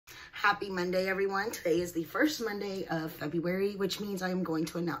Happy Monday, everyone. Today is the first Monday of February, which means I am going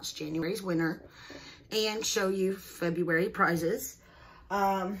to announce January's winner and show you February prizes.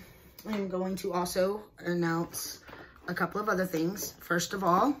 I'm going to also announce a couple of other things. First of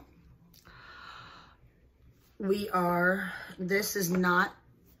all, this is not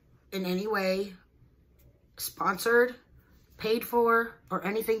in any way sponsored, paid for, or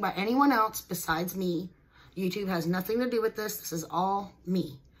anything by anyone else besides me. YouTube has nothing to do with this. This is all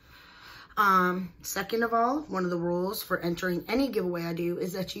me. Second of all, one of the rules for entering any giveaway I do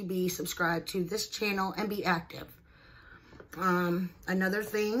is that you be subscribed to this channel and be active. Another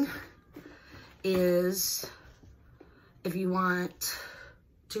thing is, if you want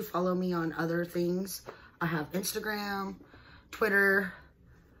to follow me on other things, I have Instagram, Twitter,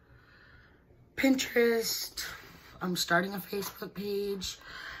 Pinterest. I'm starting a Facebook page,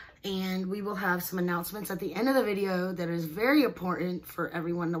 and we will have some announcements at the end of the video that is very important for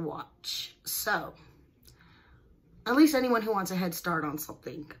everyone to watch. So, at least anyone who wants a head start on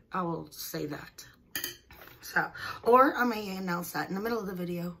something, I will say that. So, or I may announce that in the middle of the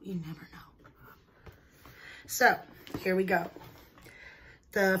video. You never know. So, here we go.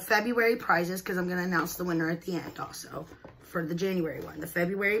 The February prizes, because I'm going to announce the winner at the end also for the January one. The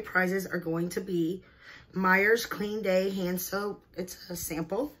February prizes are going to be Meyer's Clean Day hand soap. It's a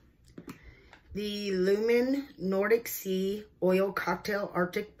sample. The Lumen Nordic Sea Oil Cocktail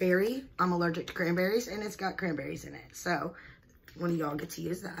Arctic Berry. I'm allergic to cranberries, and it's got cranberries in it. So, one of y'all get to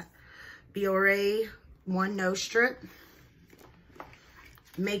use that. Biore One Nose Strip.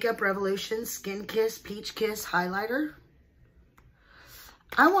 Makeup Revolution Skin Kiss Peach Kiss Highlighter.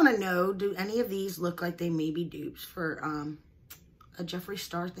 I want to know, do any of these look like they may be dupes for a Jeffree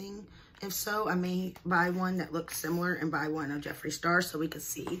Star thing? If so, I may buy one that looks similar and buy one of Jeffree Star so we can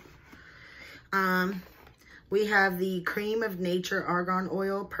see. We have the Cream of Nature Argan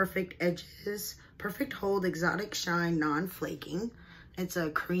Oil Perfect Edges, Perfect Hold Exotic Shine Non-Flaking. It's a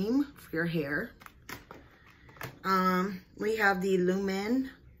cream for your hair. We have the Lumen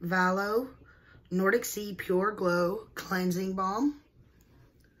Valo Nordic Sea Pure Glow Cleansing Balm.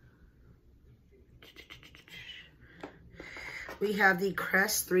 We have the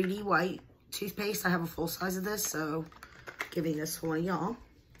Crest 3D White toothpaste. I have a full size of this, so giving this to one of y'all.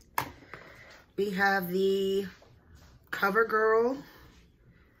 We have the CoverGirl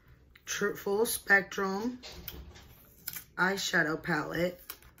Full Spectrum eyeshadow palette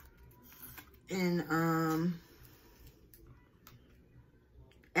in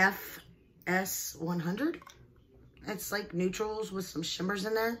FS100. It's like neutrals with some shimmers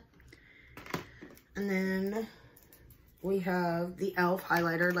in there. And then we have the e.l.f.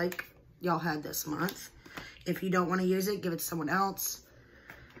 highlighter like y'all had this month. If you don't want to use it, give it to someone else.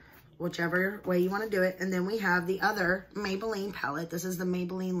 Whichever way you want to do it. And then we have the other Maybelline palette. This is the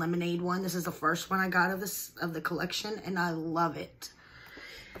Maybelline Lemonade one. This is the first one I got of the collection, and I love it.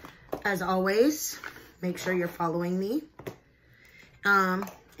 As always, make sure you're following me. And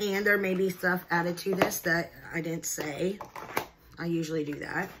there may be stuff added to this that I didn't say. I usually do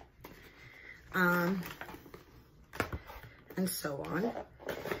that. And so on.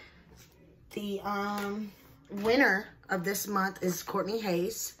 The winner of this month is Courtney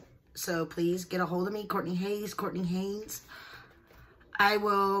Hayes. So please get a hold of me, Courtney Hayes, Courtney Haynes. I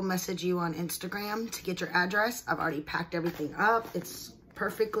will message you on Instagram to get your address. I've already packed everything up. It's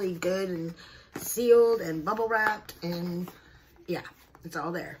perfectly good and sealed and bubble wrapped, and yeah, it's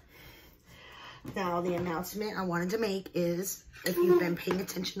all there. Now, the announcement I wanted to make is, if you've been paying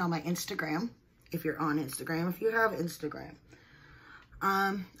attention on my Instagram, if you're on Instagram, if you have Instagram,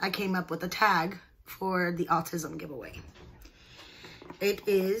 I came up with a tag for the autism giveaway. It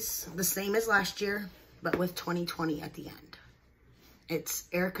is the same as last year, but with 2020 at the end. It's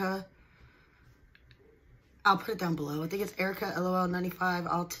Erica. I'll put it down below. I think it's Erica LOL95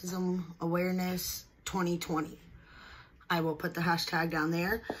 Autism Awareness 2020. I will put the hashtag down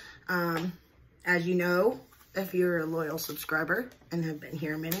there. As you know, if you're a loyal subscriber and have been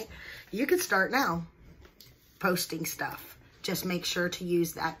here a minute, you can start now posting stuff. Just make sure to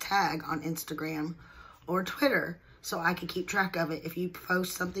use that tag on Instagram or Twitter so I can keep track of it. If you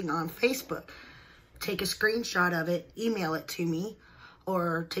post something on Facebook, take a screenshot of it, email it to me,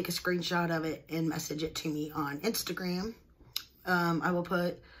 or take a screenshot of it and message it to me on Instagram. I will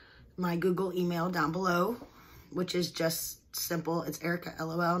put my Google email down below, which is just simple. It's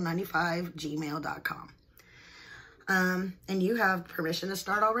ericalol95gmail.com. And you have permission to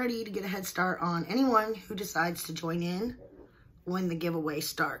start already to get a head start on anyone who decides to join in when the giveaway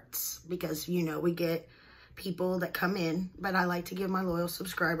starts. Because, you know, we get people that come in, but I like to give my loyal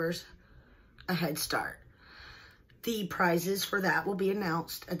subscribers a head start. The prizes for that will be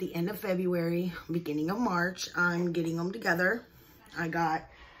announced at the end of February, beginning of March. I'm getting them together. I got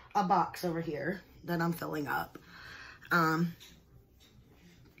a box over here that I'm filling up. And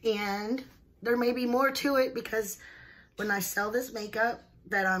there may be more to it because when I sell this makeup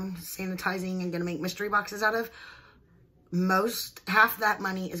that I'm sanitizing and going to make mystery boxes out of, half that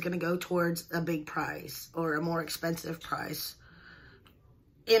money is going to go towards a big prize or a more expensive prize.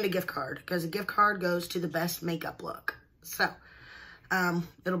 And a gift card, because a gift card goes to the best makeup look. So,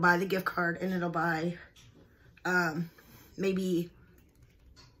 it'll buy the gift card, and it'll buy, maybe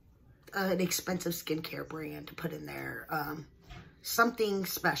an expensive skincare brand to put in there. Something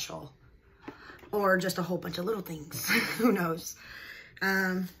special. Or just a whole bunch of little things. Who knows?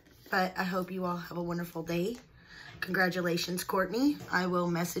 But I hope you all have a wonderful day. Congratulations, Courtney. I will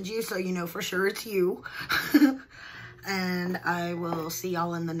message you so you know for sure it's you. And I will see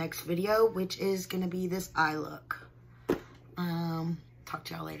y'all in the next video, which is going to be this eye look. Talk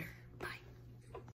to y'all later.